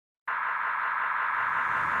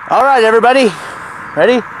All right, everybody.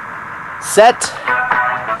 Ready? Set.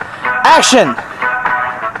 Action!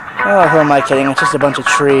 Oh, who am I kidding? It's just a bunch of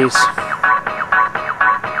trees.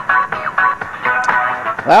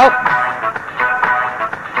 Well,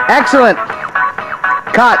 excellent.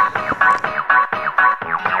 Cut.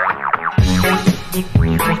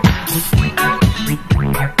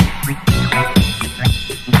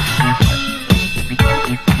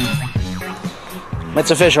 It's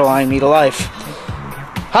official, I need a life.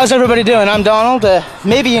 How's everybody doing? I'm Donald.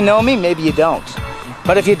 Maybe you know me, maybe you don't.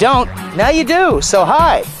 But if you don't, now you do, so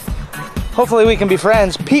hi. Hopefully we can be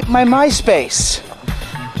friends. Peep my MySpace.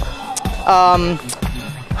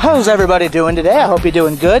 How's everybody doing today? I hope you're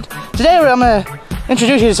doing good. Today I'm going to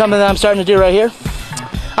introduce you to something that I'm starting to do right here.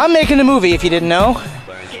 I'm making a movie, if you didn't know.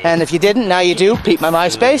 And if you didn't, now you do. Peep my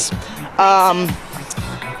MySpace.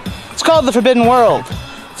 It's called The Forbidden World.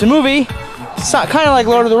 It's a movie. It's kind of like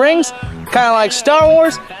Lord of the Rings, kind of like Star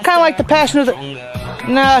Wars, kind of like The Passion of the...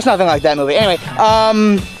 No, it's nothing like that movie. Anyway,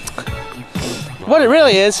 what it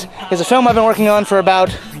really is a film I've been working on for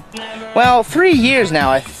about, well, 3 years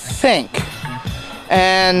now, I think.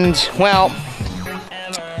 And, well,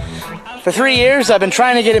 for 3 years I've been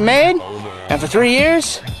trying to get it made, and for 3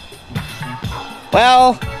 years,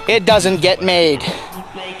 well, it doesn't get made.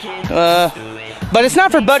 But it's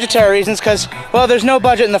not for budgetary reasons, because, well, there's no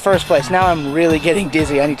budget in the first place. Now I'm really getting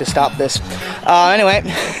dizzy. I need to stop this. Anyway,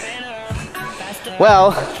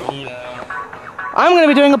 well, I'm going to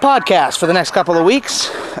be doing a podcast for the next couple of weeks.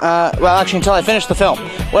 Well, actually, until I finish the film.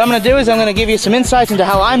 What I'm going to do is I'm going to give you some insights into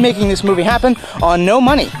how I'm making this movie happen on no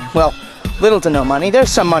money. Well, little to no money.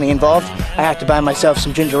 There's some money involved. I have to buy myself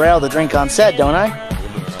some ginger ale to drink on set, don't I?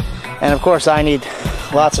 And, of course, I need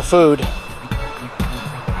lots of food.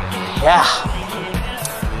 Yeah.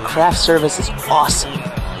 Craft service is awesome.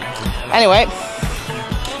 Anyway,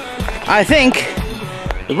 I think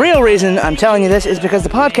the real reason I'm telling you this is because the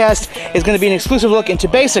podcast is going to be an exclusive look into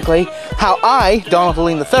basically how I, Donald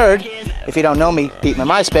III, if you don't know me, Peep my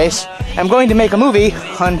MySpace, am going to make a movie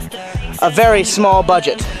on a very small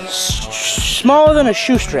budget. Smaller than a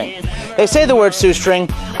shoestring. They say the word shoestring.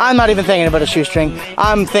 I'm not even thinking about a shoestring.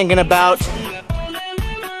 I'm thinking about...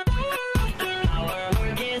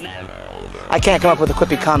 I can't come up with a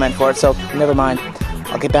quippy comment for it, so never mind.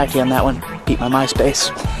 I'll get back to you on that one. Peep my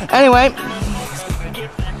MySpace. Anyway,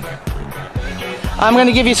 I'm going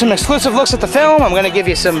to give you some exclusive looks at the film. I'm going to give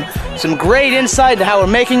you some great insight into how we're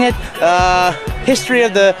making it, history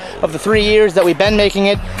of the 3 years that we've been making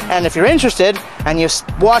it, and if you're interested and you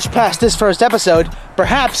watch past this first episode,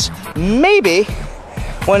 perhaps, maybe,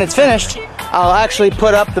 when it's finished, I'll actually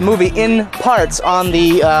put up the movie in parts on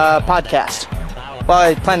the podcast. Well,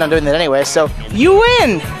 I planned on doing that anyway, so you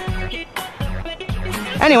win!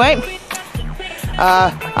 Anyway,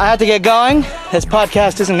 I have to get going. This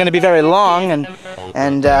podcast isn't going to be very long and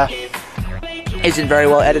isn't very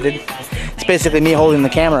well edited. It's basically me holding the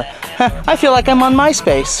camera. I feel like I'm on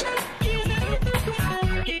MySpace.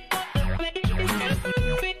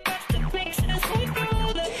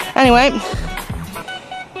 Anyway,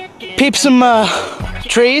 peep some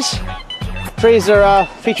trees. Trees are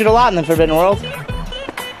featured a lot in the Forbidden World.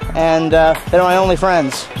 And they're my only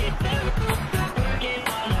friends.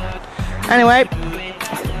 Anyway,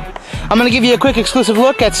 I'm going to give you a quick exclusive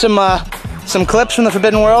look at some clips from the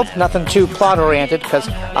Forbidden World. Nothing too plot-oriented, because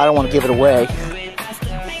I don't want to give it away.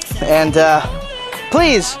 And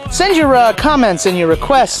please, send your comments and your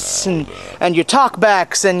requests and your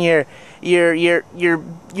talkbacks and your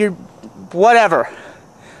whatever.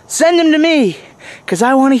 Send them to me, because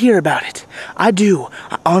I want to hear about it. I do.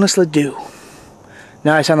 I honestly do.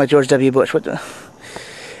 Now I sound like George W. Bush. What the...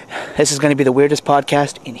 This is going to be the weirdest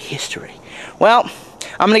podcast in history. Well,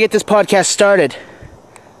 I'm going to get this podcast started.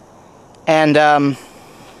 And,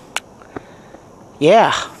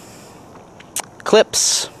 yeah.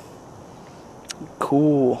 Clips.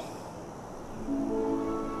 Cool.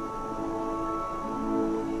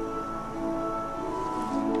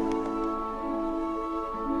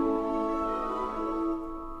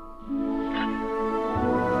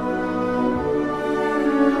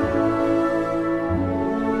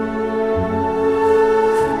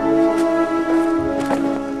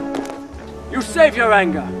 Save your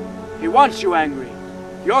anger. He wants you angry.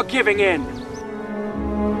 You're giving in.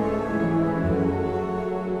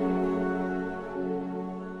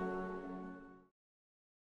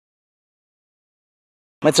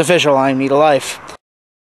 It's official, I need a life.